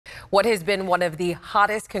What has been one of the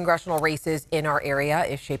hottest congressional races in our area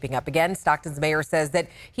is shaping up again. Stockton's mayor says that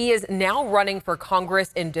he is now running for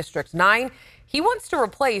Congress in District 9. He wants to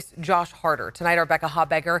replace Josh Harder. Tonight, our Becca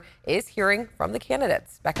Habegger is hearing from the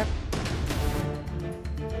candidates. Becca.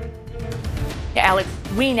 Yeah, Alex,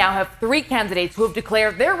 we now have 3 candidates who have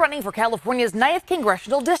declared they're running for California's 9th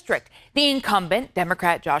congressional district. The incumbent,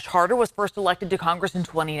 Democrat Josh Harder, was first elected to Congress in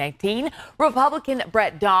 2019. Republican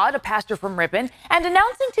Brett Dodd, a pastor from Ripon, and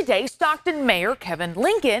announcing today Stockton Mayor Kevin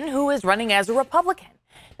Lincoln, who is running as a Republican.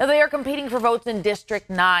 Now, they are competing for votes in District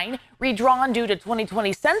 9. Redrawn due to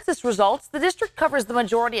 2020 census results, the district covers the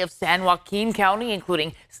majority of San Joaquin County,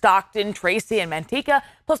 including Stockton, Tracy, and Manteca,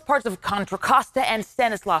 plus parts of Contra Costa and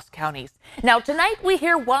Stanislaus counties. Now, tonight we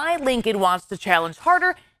hear why Lincoln wants to challenge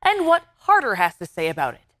Harder and what Harder has to say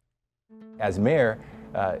about it. As mayor,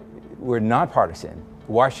 we're nonpartisan.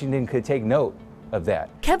 Washington could take note of that.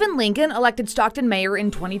 Kevin Lincoln, elected Stockton mayor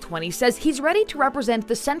in 2020, says he's ready to represent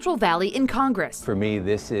the Central Valley in Congress. For me,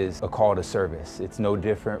 this is a call to service. It's no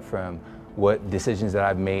different from what decisions that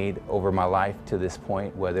I've made over my life to this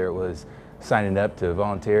point, whether it was signing up to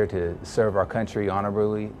volunteer to serve our country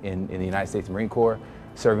honorably in the United States Marine Corps,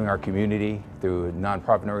 serving our community through a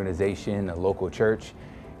nonprofit organization, a local church,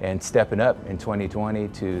 and stepping up in 2020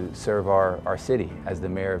 to serve our city as the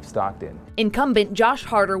mayor of Stockton. Incumbent Josh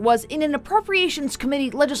Harder was in an Appropriations Committee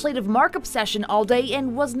legislative markup session all day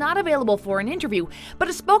and was not available for an interview. But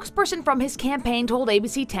a spokesperson from his campaign told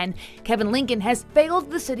ABC 10 Kevin Lincoln has failed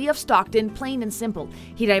the city of Stockton, plain and simple.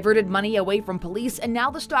 He diverted money away from police, and now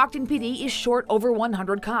the Stockton PD is short over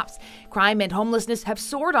 100 cops. Crime and homelessness have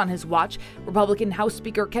soared on his watch. Republican House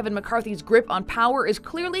Speaker Kevin McCarthy's grip on power is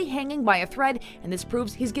clearly hanging by a thread, and this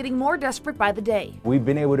proves he's getting more desperate by the day. We've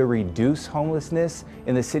been able to reduce homelessness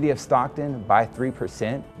in the city of Stockton by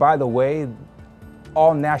 3%. By the way,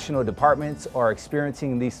 all national departments are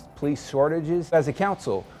experiencing these police shortages. As a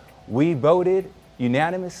council, we voted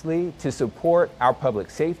unanimously to support our public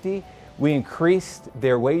safety. We increased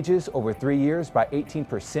their wages over 3 years by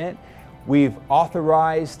 18%. We've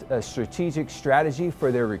authorized a strategic strategy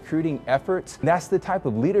for their recruiting efforts. That's the type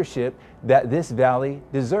of leadership that this valley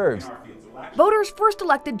deserves. Voters first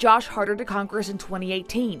elected Josh Harder to Congress in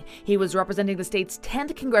 2018. He was representing the state's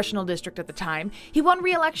 10th congressional district at the time. He won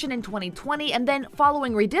re-election in 2020, and then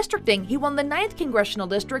following redistricting, he won the 9th congressional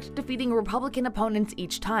district, defeating Republican opponents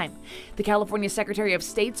each time. The California Secretary of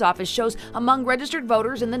State's office shows among registered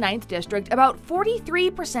voters in the 9th district, about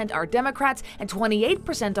 43% are Democrats and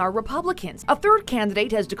 28% are Republicans. A third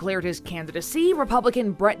candidate has declared his candidacy,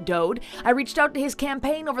 Republican Brett Dodd. I reached out to his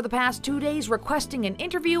campaign over the past 2 days requesting an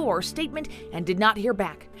interview or statement and did not hear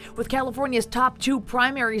back. With California's top 2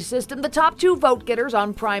 primary system, the top 2 vote getters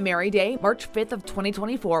on primary day, March 5th of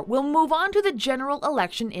 2024, will move on to the general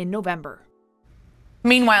election in November.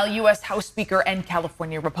 Meanwhile, U.S. House Speaker and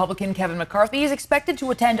California Republican Kevin McCarthy is expected to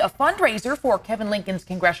attend a fundraiser for Kevin Lincoln's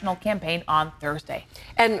congressional campaign on Thursday.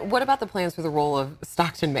 And what about the plans for the role of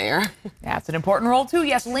Stockton mayor? That's an important role, too.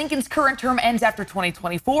 Yes, Lincoln's current term ends after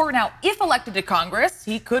 2024. Now, if elected to Congress,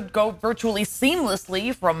 he could go virtually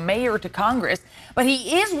seamlessly from mayor to Congress. But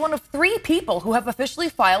he is one of 3 people who have officially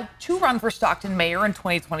filed to run for Stockton mayor in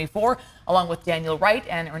 2024, along with Daniel Wright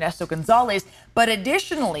and Ernesto Gonzalez. But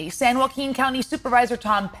additionally, San Joaquin County Supervisor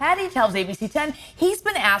Tom Patty tells ABC 10 he's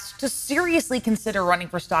been asked to seriously consider running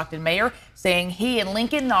for Stockton mayor, saying he and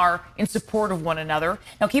Lincoln are in support of one another.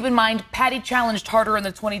 Now, keep in mind, Patty challenged Harder in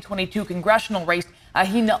the 2022 congressional race.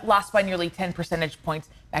 He lost by nearly 10 percentage points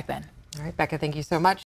back then. All right, Becca, thank you so much.